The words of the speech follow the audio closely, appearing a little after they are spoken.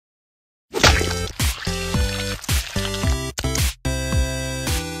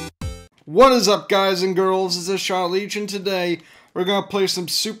What is up, guys and girls? This is Shot Leech, and today we're gonna play some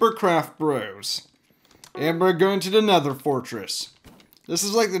Super Craft Bros. And we're going to the Nether Fortress. This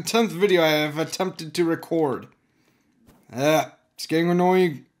is like the 10th video I have attempted to record. It's getting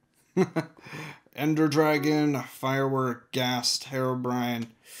annoying. Ender Dragon, Firework, Ghast, Herobrine,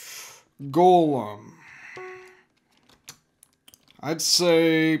 Golem. I'd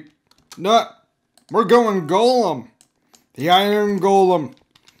say... we're going Golem. The Iron Golem.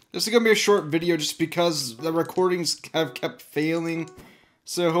 This is going to be a short video just because the recordings have kept failing.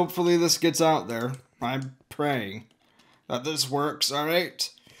 So hopefully this gets out there. I'm praying that this works,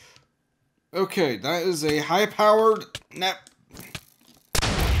 alright? Okay, that is a high-powered... Nope.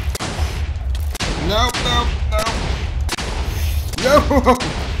 Nope. No!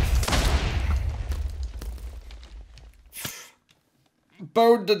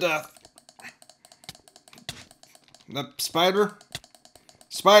 Bowed to death. The spider?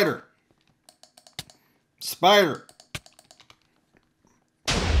 Spider.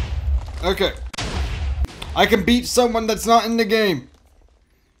 Okay. I can beat someone that's not in the game.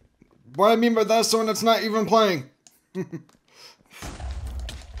 What I mean by that is someone that's not even playing.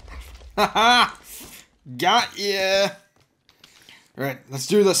 Haha! Got ya! Alright, let's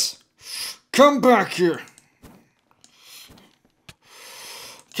do this. Come back here!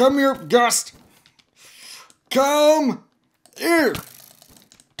 Come here, Ghast! Come here!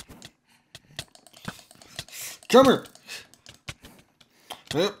 Come here!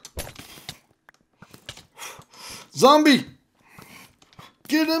 Yep. Zombie!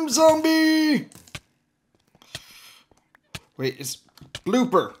 Get him, zombie! Wait, it's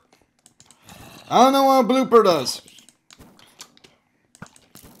blooper. I don't know what a blooper does.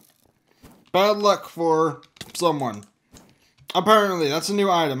 Bad luck for someone. Apparently, that's a new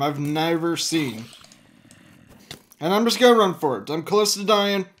item I've never seen. And I'm just gonna run for it. I'm close to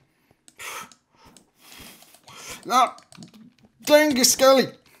dying. Ah! Dang you, Skelly!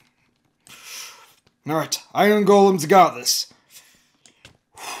 Alright, Iron Golem's got this.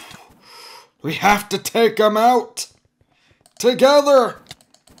 We have to take him out! Together!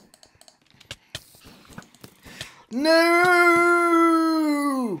 No!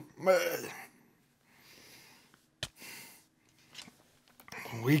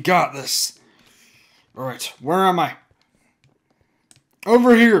 We got this. Alright, where am I?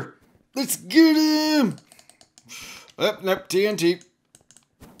 Over here! Let's get him! Nope, TNT.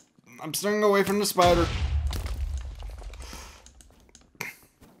 I'm staying away from the spider.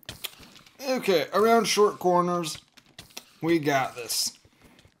 Okay, around short corners. We got this.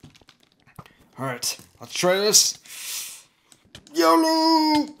 Alright, let's try this.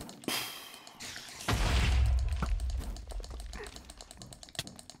 YOLO!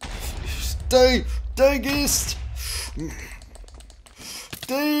 Stay, Ghast!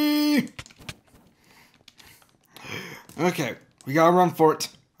 Stay! Okay, we gotta run for it.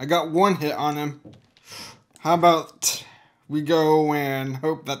 I got one hit on him. How about we go and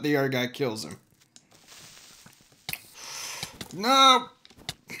hope that the other guy kills him? No!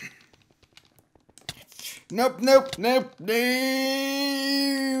 Nope. No!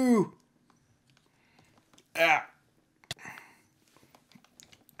 Ah.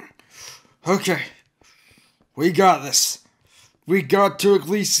 Okay. We got this. We got to at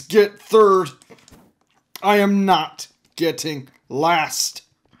least get third. I am not getting last.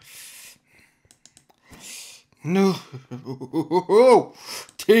 No.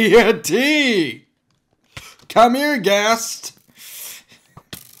 TNT! Come here, Ghast!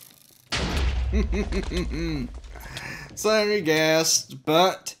 Sorry, Ghast,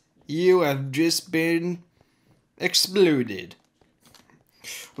 but you have just been exploded.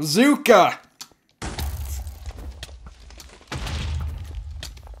 Zuka!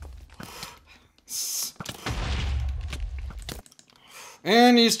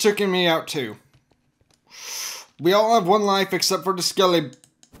 And he's taking me out too. We all have one life except for the Skelly.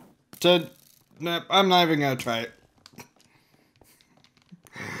 Nope, I'm not even gonna try it.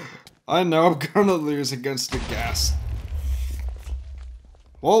 I know I'm gonna lose against the Ghast.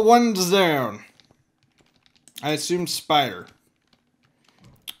 Well, one's down. I assume spider.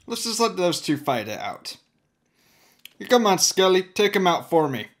 Let's just let those two fight it out. Come on, Skelly, take him out for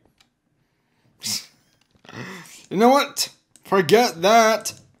me. You know what? Forget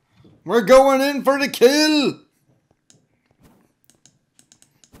that. We're going in for the kill.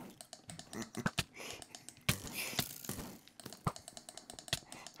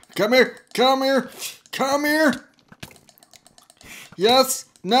 Come here. Yes.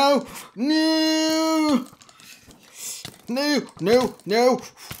 No.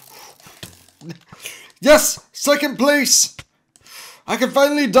 Yes. Second place. I can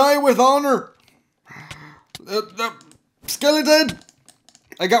finally die with honor. Skeleton!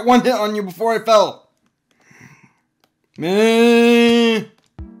 I got one hit on you before I fell.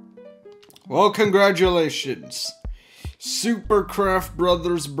 Well, congratulations. Super Craft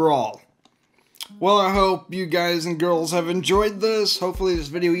Brothers Brawl. Well, I hope you guys and girls have enjoyed this. Hopefully this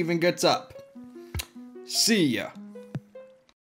video even gets up. See ya.